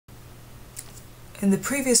In the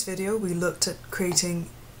previous video we looked at creating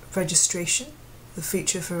registration, the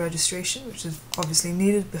feature for registration, which is obviously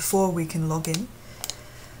needed before we can log in.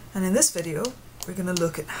 And in this video we're going to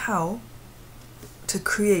look at how to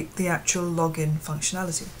create the actual login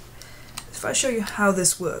functionality. If I show you how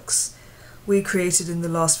this works, we created in the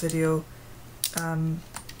last video a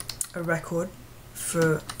record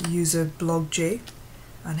for user blogj,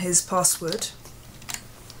 and his password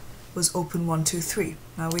was open123.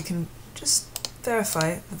 Now we can just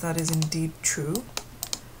verify that that is indeed true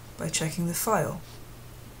by checking the file.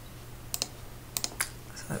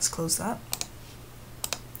 So let's close that.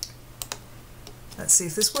 Let's see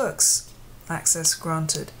if this works. Access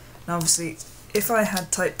granted. Now obviously if I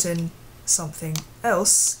had typed in something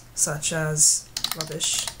else, such as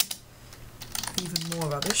rubbish, even more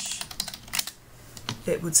rubbish,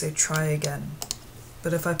 it would say try again.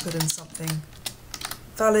 But if I put in something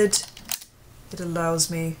valid, it allows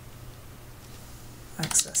me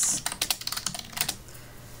access.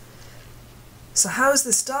 So how is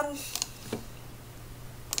this done?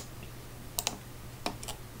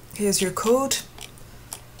 Here's your code.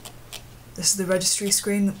 This is the registry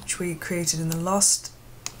screen which we created in the last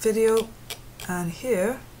video, and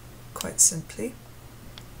here, quite simply,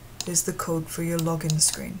 is the code for your login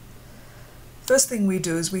screen. First thing we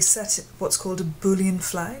do is we set it what's called a Boolean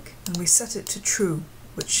flag, and we set it to true,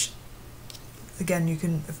 which again you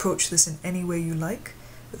can approach this in any way you like,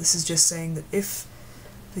 but this is just saying that if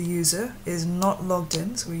the user is not logged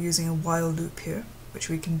in, so we're using a while loop here, which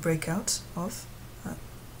we can break out of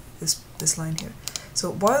this line here.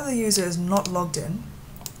 So while the user is not logged in,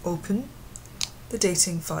 open the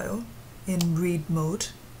dating file in read mode,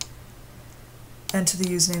 enter the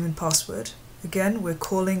username and password. Again, we're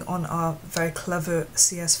calling on our very clever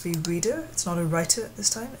CSV reader. It's not a writer at this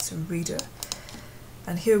time, it's a reader.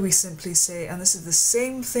 And here we simply say, and this is the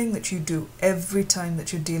same thing that you do every time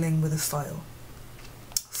that you're dealing with a file.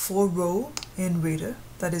 For row in reader,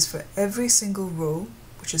 that is for every single row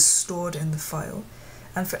which is stored in the file,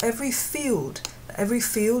 and for every field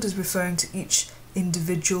is referring to each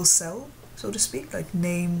individual cell, so to speak, like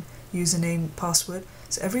name, username, password.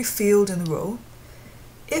 So every field in the row,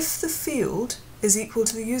 if the field is equal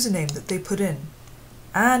to the username that they put in,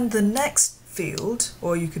 and the next field,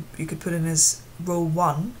 or you could put in as row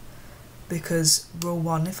 1, because row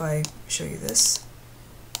 1, if I show you this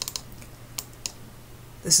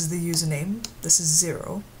is the username, this is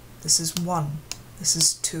 0, this is 1, this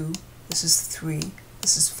is 2, this is 3,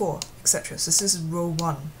 this is 4, etc. So this is row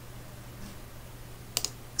 1.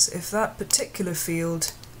 So if that particular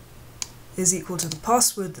field is equal to the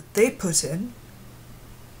password that they put in,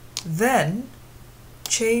 then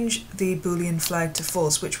change the Boolean flag to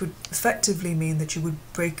false, which would effectively mean that you would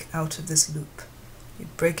break out of this loop.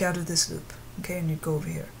 You'd break out of this loop, okay, and you'd go over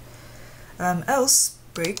here. Else,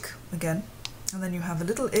 break again, and then you have a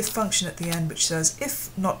little if function at the end which says if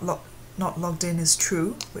not logged in is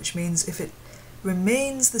true, which means if it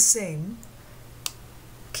remains the same,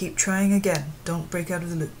 keep trying again, don't break out of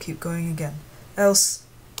the loop, keep going again. Else,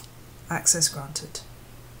 access granted.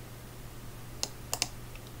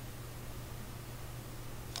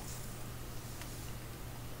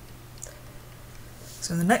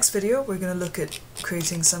 So in the next video we're going to look at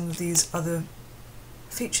creating some of these other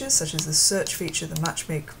features, such as the search feature, the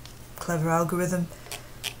matchmake clever algorithm,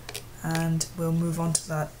 and we'll move on to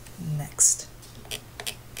that next.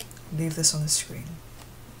 Leave this on the screen.